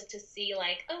not just to see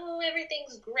like, oh,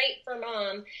 everything's great for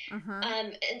mom.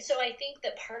 And so I think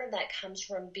that part of that comes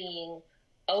from being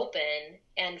open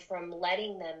and from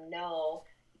letting them know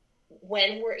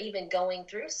when we're even going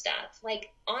through stuff,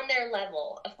 like on their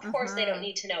level. Of course, they don't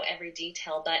need to know every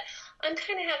detail, but I'm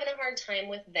kind of having a hard time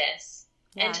with this.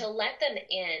 Yeah. And to let them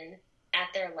in at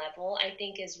their level, I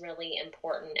think is really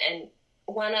important. And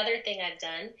one other thing I've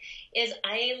done is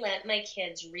I let my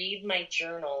kids read my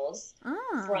journals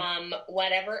from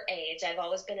whatever age. I've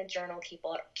always been a journal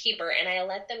keeper, and I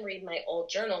let them read my old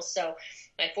journals. So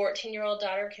my 14-year-old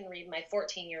daughter can read my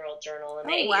 14-year-old journal, and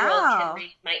my 8-year-old can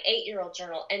read my 8-year-old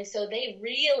journal. And so they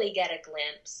really get a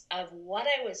glimpse of what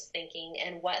I was thinking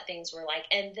and what things were like.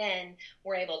 And then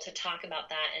we're able to talk about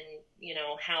that and, you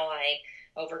know, how I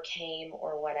overcame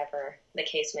or whatever the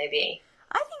case may be.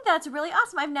 I think that's really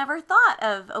awesome. I've never thought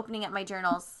of opening up my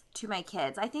journals to my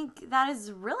kids. I think that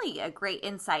is really a great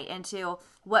insight into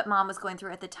what mom was going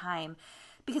through at the time.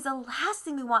 Because the last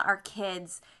thing we want our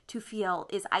kids to feel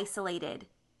is isolated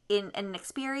in an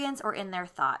experience or in their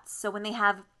thoughts. So when they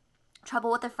have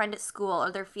trouble with a friend at school,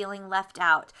 or they're feeling left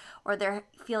out, or they're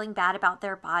feeling bad about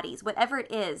their bodies, whatever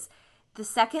it is, the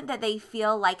second that they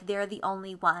feel like they're the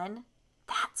only one,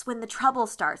 that's when the trouble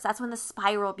starts. That's when the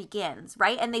spiral begins,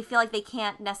 right? And they feel like they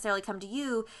can't necessarily come to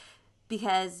you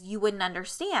because you wouldn't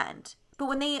understand. But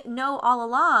when they know all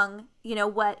along, you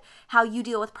know, how you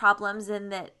deal with problems,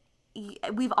 and that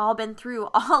we've all been through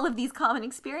all of these common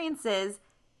experiences,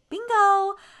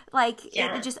 bingo, like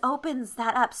it just opens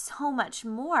that up so much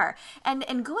more.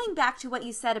 And going back to what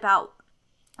you said about,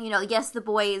 you know, yes, the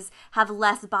boys have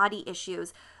less body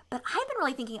issues, but I've been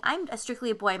really thinking, I'm strictly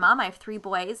a boy mom. I have 3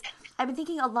 boys. I've been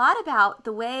thinking a lot about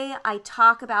the way I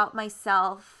talk about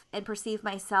myself and perceive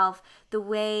myself, the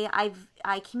way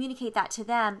I communicate that to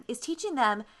them is teaching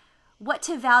them what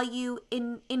to value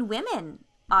in women,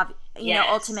 you know,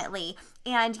 ultimately.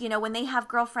 And, you know, when they have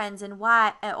girlfriends and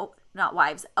not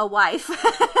wives, a wife,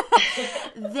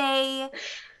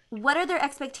 what are their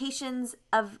expectations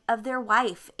of their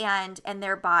wife and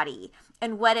their body,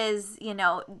 and what is, you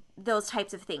know, those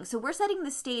types of things. So we're setting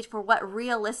the stage for what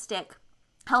realistic,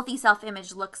 healthy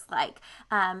self-image looks like.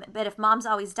 But if mom's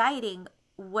always dieting,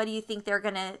 what do you think they're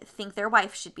going to think their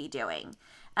wife should be doing?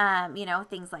 You know,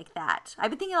 things like that. I've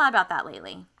been thinking a lot about that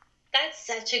lately. That's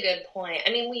such a good point.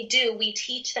 I mean, we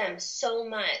teach them so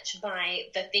much by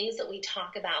the things that we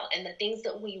talk about and the things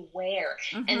that we wear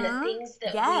and the things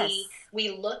that we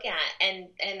look at and,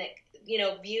 you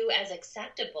know, view as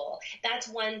acceptable. That's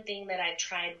one thing that I've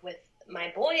tried with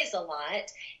my boys a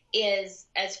lot is,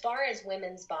 as far as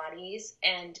women's bodies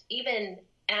and even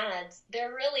ads,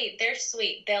 they're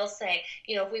sweet. They'll say,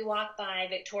 you know, if we walk by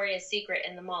Victoria's Secret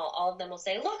in the mall, all of them will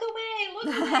say, look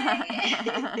away.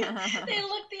 They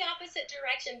look the opposite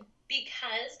direction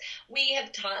because we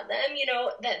have taught them, you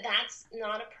know, that that's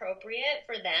not appropriate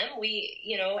for them. We,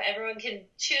 you know, everyone can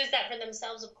choose that for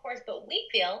themselves, of course, but we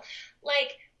feel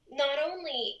like not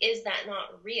only is that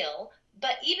not real,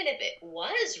 but even if it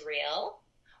was real,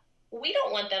 we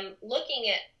don't want them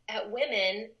looking at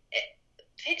women.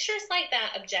 Pictures like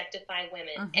that objectify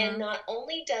women. And not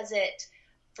only does it,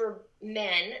 for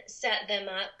men, set them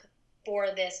up for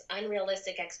this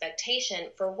unrealistic expectation,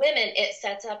 for women, it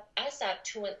sets us up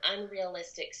to an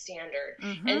unrealistic standard.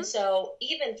 And so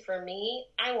even for me,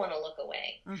 I want to look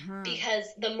away because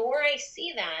the more I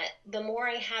see that, the more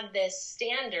I have this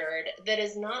standard that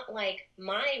is not like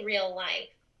my real life.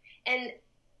 And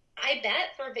I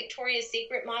bet for Victoria's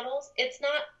Secret models, it's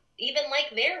not even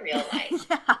like their real life.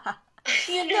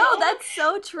 You know? No, that's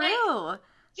so true.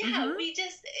 Like, we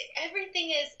just,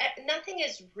 nothing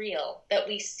is real that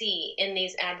we see in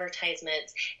these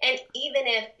advertisements. And even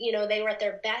if, you know, they were at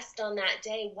their best on that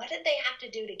day, what did they have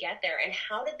to do to get there? And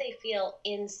how did they feel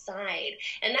inside?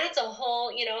 And that's a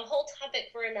whole topic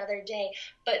for another day.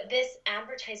 But this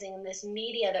advertising and this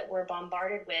media that we're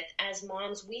bombarded with as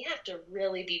moms, we have to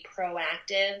really be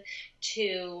proactive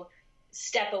to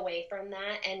step away from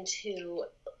that and to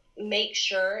make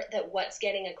sure that what's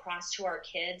getting across to our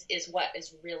kids is what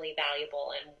is really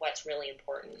valuable and what's really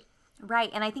important. Right.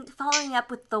 And I think following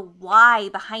up with the why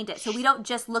behind it. So we don't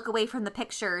just look away from the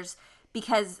pictures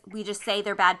because we just say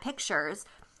they're bad pictures.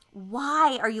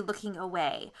 Why are you looking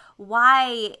away?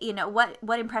 Why, you know,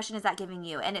 what impression is that giving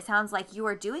you? And it sounds like you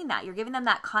are doing that. You're giving them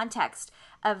that context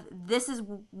of this is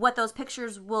what those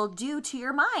pictures will do to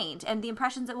your mind and the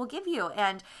impressions it will give you.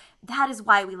 And that is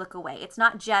why we look away. It's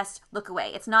not just look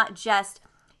away. It's not just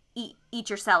eat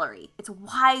your celery. It's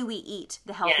why we eat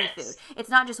the healthy food. It's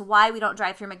not just why we don't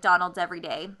drive through McDonald's every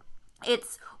day.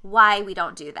 It's why we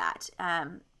don't do that.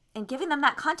 And giving them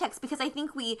that context, because I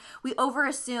think we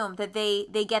overassume that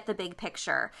they get the big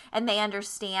picture and they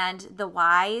understand the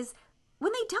whys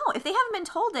when they don't. If they haven't been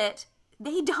told it,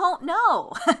 they don't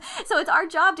know. So it's our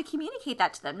job to communicate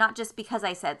that to them, not just because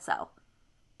I said so.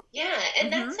 Yeah,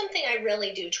 and that's something I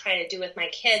really do try to do with my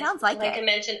kids. Sounds like it. I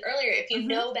mentioned earlier, if you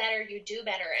know better, you do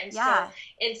better. And so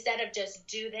instead of just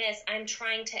do this, I'm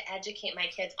trying to educate my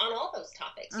kids on all those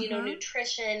topics. You know,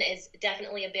 nutrition is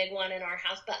definitely a big one in our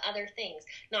house, but other things.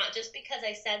 Not just because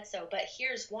I said so, but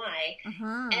here's why.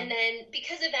 And then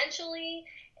because eventually,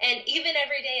 and even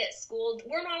every day at school,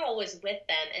 we're not always with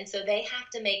them. And so they have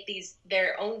to make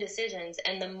their own decisions.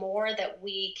 And the more that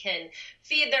we can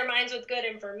feed their minds with good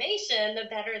information, the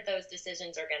better those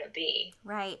decisions are going to be.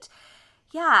 Right.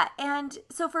 Yeah. And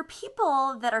so for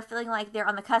people that are feeling like they're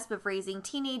on the cusp of raising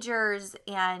teenagers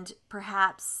and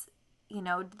perhaps, you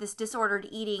know, this disordered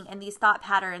eating and these thought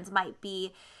patterns might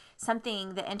be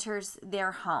something that enters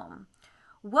their home,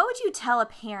 what would you tell a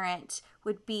parent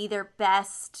would be their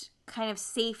best kind of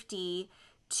safety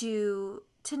to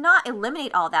not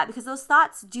eliminate all that, because those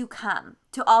thoughts do come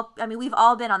to all. I mean, we've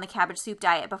all been on the cabbage soup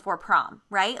diet before prom,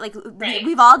 right? Like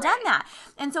we've all done that.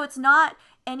 And so it's not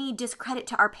any discredit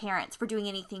to our parents for doing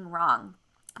anything wrong.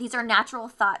 These are natural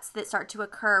thoughts that start to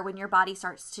occur when your body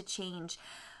starts to change.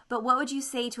 But what would you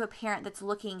say to a parent that's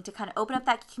looking to kind of open up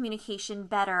that communication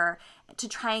better to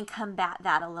try and combat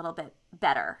that a little bit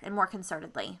better and more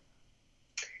concertedly?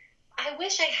 I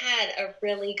wish I had a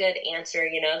really good answer,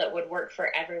 you know, that would work for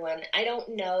everyone. I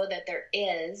don't know that there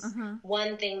is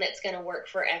one thing that's going to work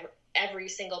for every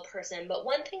single person. But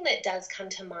one thing that does come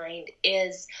to mind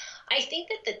is I think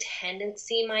that the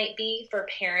tendency might be for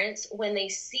parents when they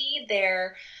see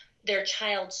their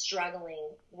child struggling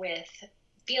with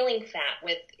feeling fat,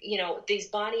 with, you know, these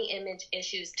body image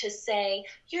issues, to say,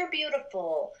 you're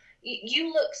beautiful,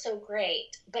 you look so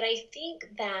great. But I think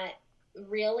that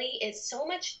really it's so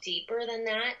much deeper than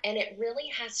that, and it really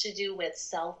has to do with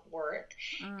self-worth.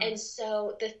 And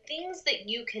so the things that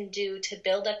you can do to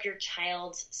build up your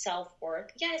child's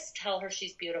self-worth, yes, tell her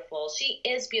she's beautiful, she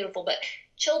is beautiful, but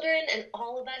children and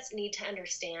all of us need to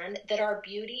understand that our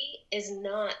beauty is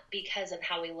not because of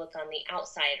how we look on the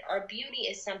outside. Our beauty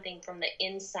is something from the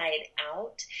inside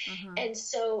out. And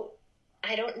so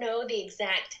I don't know the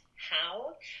exact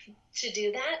how to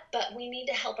do that, but we need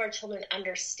to help our children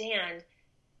understand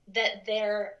that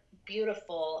they're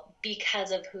beautiful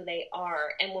because of who they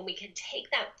are. And when we can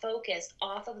take that focus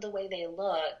off of the way they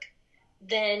look,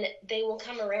 then they will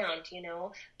come around, you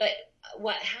know. But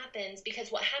what happens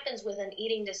with an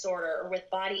eating disorder or with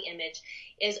body image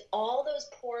is all those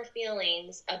poor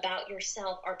feelings about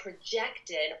yourself are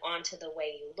projected onto the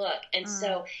way you look. And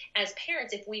so as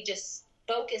parents, if we just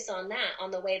focus on that, on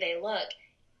the way they look,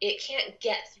 it can't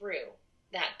get through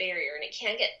that barrier, and it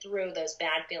can't get through those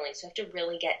bad feelings. So you have to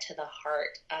really get to the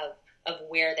heart of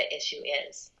where the issue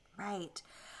is. Right.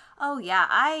 Oh, yeah,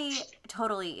 I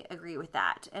totally agree with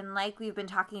that. And like we've been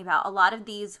talking about, a lot of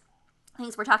these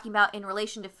things we're talking about in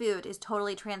relation to food is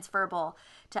totally transferable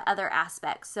to other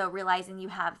aspects. So realizing you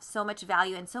have so much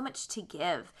value and so much to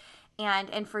give.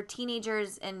 And for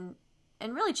teenagers and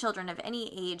really children of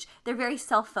any age, they're very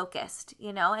self-focused,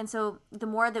 you know? And so the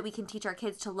more that we can teach our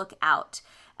kids to look out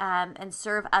and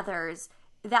serve others,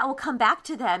 that will come back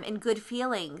to them in good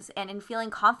feelings and in feeling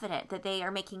confident that they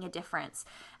are making a difference.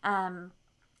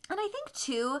 And I think,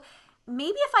 too,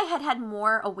 maybe if I had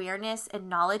more awareness and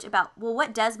knowledge about, well,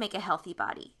 what does make a healthy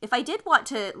body? If I did want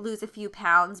to lose a few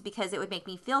pounds because it would make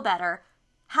me feel better,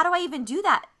 how do I even do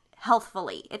that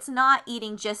healthfully? It's not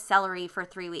eating just celery for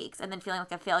 3 weeks and then feeling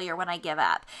like a failure when I give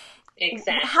up.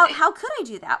 Exactly. How could I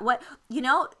do that? What,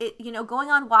 going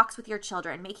on walks with your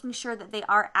children, making sure that they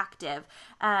are active.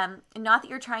 Not that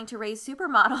you're trying to raise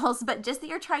supermodels, but just that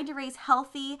you're trying to raise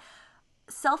healthy,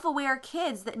 self-aware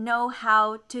kids that know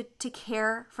how to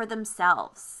care for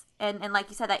themselves. And like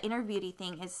you said, that inner beauty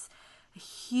thing is a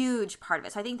huge part of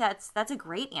it. So I think that's a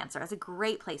great answer. That's a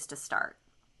great place to start.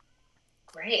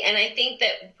 Right. And I think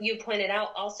that you pointed out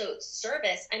also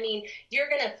service. I mean, you're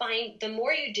going to find the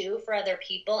more you do for other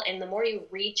people and the more you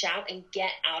reach out and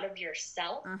get out of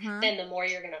yourself, then the more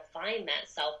you're going to find that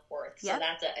self-worth. Yep. So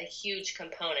that's a huge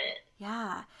component.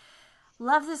 Yeah.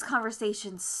 Love this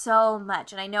conversation so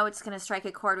much. And I know it's going to strike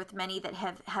a chord with many that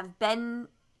have been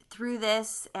through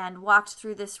this and walked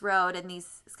through this road, and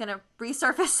it's going to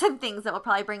resurface some things that will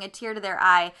probably bring a tear to their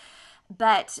eye.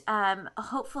 But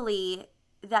hopefully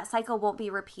that cycle won't be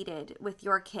repeated with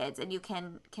your kids, and you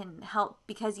can help,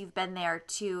 because you've been there,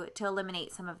 to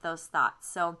eliminate some of those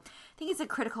thoughts. So I think it's a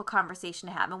critical conversation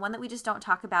to have, and one that we just don't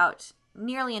talk about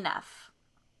nearly enough.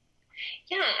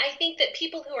 Yeah, I think that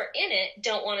people who are in it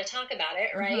don't want to talk about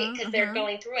it, right? Because they're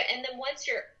going through it. And then once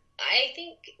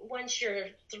you're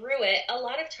through it, a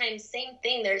lot of times, same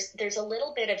thing, there's a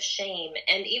little bit of shame.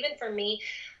 And even for me,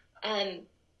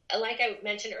 like I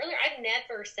mentioned earlier, I've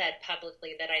never said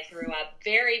publicly that I threw up.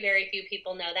 Very, very few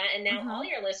people know that, and now all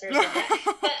your listeners know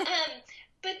that.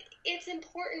 But it's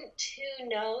important to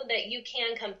know that you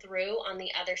can come through on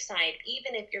the other side,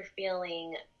 even if you're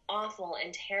feeling awful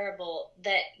and terrible,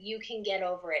 that you can get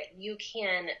over it. You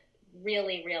can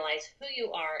really realize who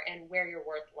you are and where your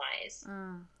worth lies.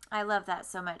 I love that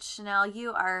so much. Chanel,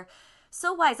 you are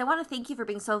so wise. I want to thank you for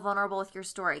being so vulnerable with your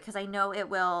story, because I know it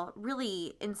will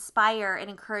really inspire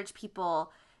and encourage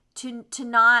people to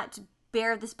not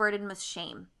bear this burden with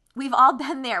shame. We've all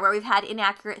been there where we've had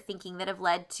inaccurate thinking that have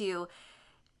led to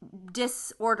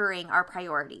disordering our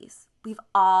priorities. We've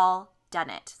all done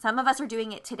it. Some of us are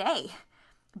doing it today,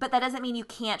 but that doesn't mean you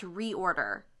can't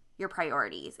reorder your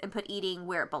priorities and put eating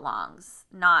where it belongs,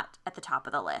 not at the top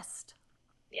of the list.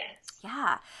 Yes.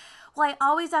 Yeah. Well, I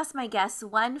always ask my guests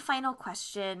one final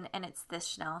question, and it's this,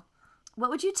 Chanel.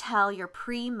 What would you tell your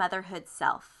pre-motherhood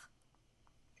self?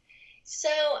 So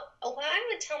what I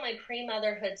would tell my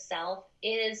pre-motherhood self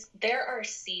is there are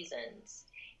seasons.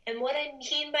 And what I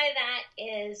mean by that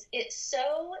is it's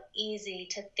so easy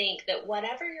to think that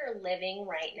whatever you're living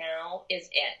right now is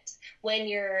it. When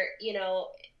you're,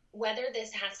 whether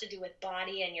this has to do with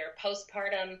body and your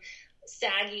postpartum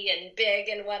saggy and big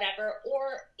and whatever,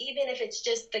 or even if it's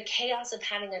just the chaos of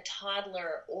having a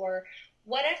toddler or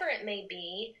whatever it may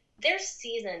be, there's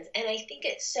seasons. And I think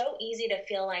it's so easy to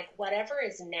feel like whatever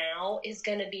is now is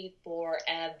going to be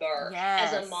forever.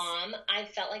 Yes. As a mom, I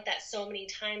felt like that so many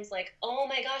times, like, oh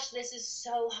my gosh, this is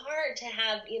so hard to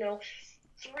have,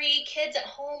 3 kids at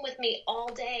home with me all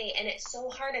day, and it's so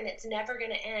hard and it's never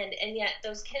going to end. And yet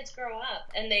those kids grow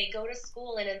up and they go to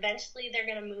school and eventually they're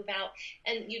going to move out,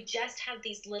 and you just have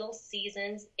these little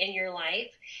seasons in your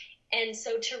life. And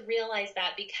so to realize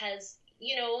that, because,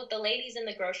 the ladies in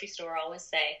the grocery store always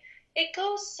say, it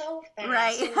goes so fast.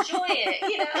 Right. Enjoy it. You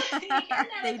hear that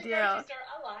They at the do. grocery store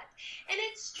a lot. And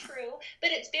it's true,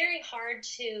 but it's very hard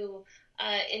to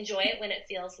enjoy it when it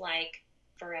feels like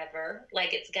forever,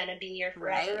 like it's going to be your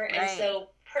forever. Right, and right. so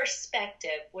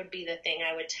perspective would be the thing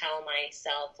I would tell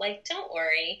myself. Like, don't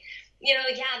worry.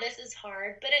 This is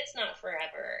hard, but it's not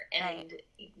forever. And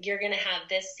you're going to have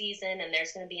this season, and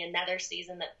there's going to be another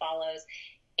season that follows.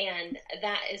 And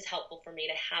that is helpful for me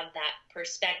to have that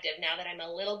perspective now that I'm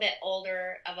a little bit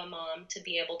older of a mom, to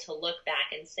be able to look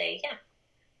back and say, yeah,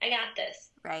 I got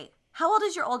this. Right. How old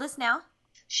is your oldest now?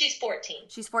 She's 14.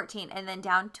 She's 14, and then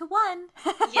down to 1.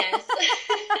 Yes.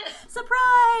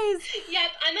 Surprise!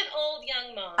 Yep, I'm an old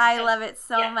young mom. I love it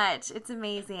so much. It's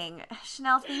amazing.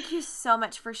 Chanel, thank you so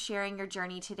much for sharing your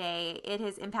journey today. It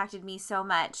has impacted me so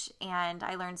much, and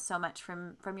I learned so much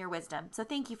from your wisdom. So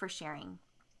thank you for sharing.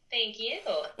 Thank you.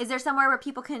 Is there somewhere where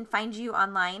people can find you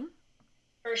online?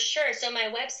 For sure. So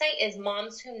my website is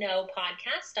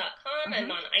momswhoknowpodcast.com.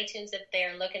 I'm on iTunes if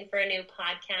they're looking for a new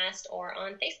podcast, or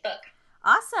on Facebook.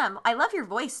 Awesome. I love your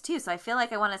voice too, so I feel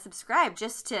like I want to subscribe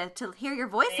just to hear your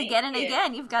voice again and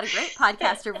again. You've got a great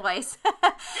podcaster voice.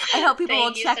 I hope people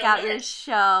will check out your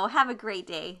show. Have a great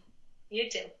day. You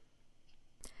too.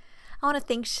 I want to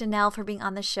thank Chanel for being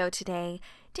on the show today.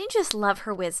 Didn't you just love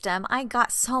her wisdom? I got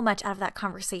so much out of that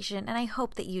conversation, and I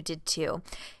hope that you did too.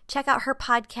 Check out her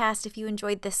podcast if you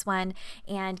enjoyed this one,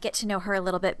 and get to know her a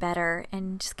little bit better,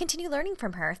 and just continue learning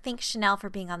from her. Thanks, Chanel, for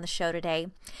being on the show today.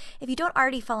 If you don't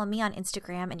already follow me on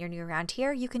Instagram and you're new around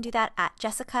here, you can do that at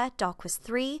Jessica Dahlquist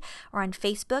 3, or on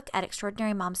Facebook at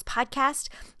Extraordinary Moms Podcast.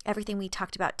 Everything we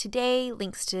talked about today,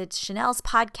 links to Chanel's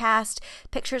podcast,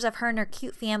 pictures of her and her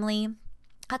cute family,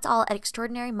 that's all at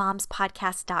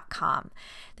extraordinarymomspodcast.com.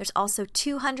 There's also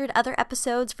 200 other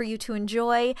episodes for you to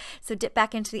enjoy, so dip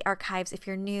back into the archives if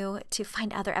you're new to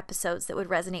find other episodes that would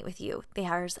resonate with you.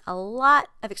 There's a lot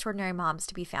of extraordinary moms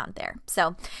to be found there.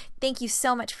 So thank you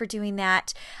so much for doing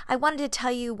that. I wanted to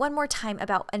tell you one more time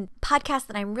about a podcast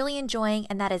that I'm really enjoying,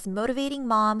 and that is Motivating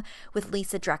Mom with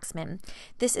Lisa Druxman.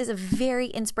 This is a very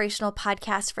inspirational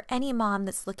podcast for any mom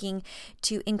that's looking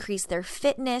to increase their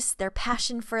fitness, their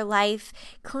passion for life,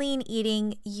 clean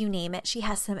eating, you name it. She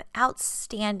has some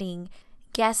outstanding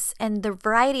guests, and the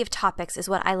variety of topics is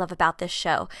what I love about this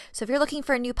show. So if you're looking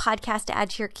for a new podcast to add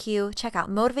to your queue, check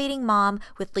out Motivating Mom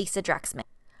with Lisa Druxman.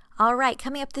 All right,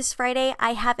 coming up this Friday,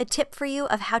 I have a tip for you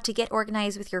of how to get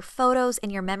organized with your photos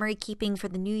and your memory keeping for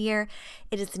the new year.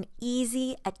 It is an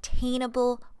easy,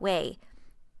 attainable way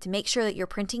to make sure that you're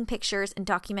printing pictures and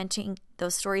documenting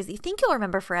those stories that you think you'll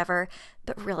remember forever.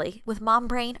 But really, with mom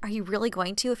brain, are you really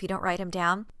going to if you don't write them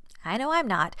down? I know I'm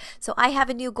not. So I have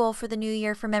a new goal for the new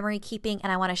year for memory keeping,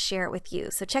 and I want to share it with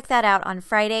you. So check that out on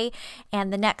Friday.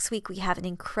 And the next week, we have an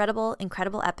incredible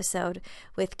episode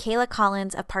with Kayla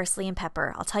Collins of Parsley and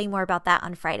Pepper. I'll tell you more about that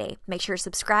on Friday. Make sure you're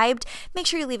subscribed. Make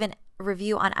sure you leave a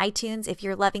review on iTunes if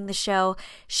you're loving the show.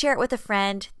 Share it with a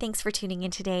friend. Thanks for tuning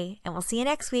in today. And we'll see you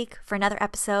next week for another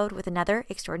episode with another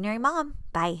extraordinary mom.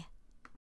 Bye.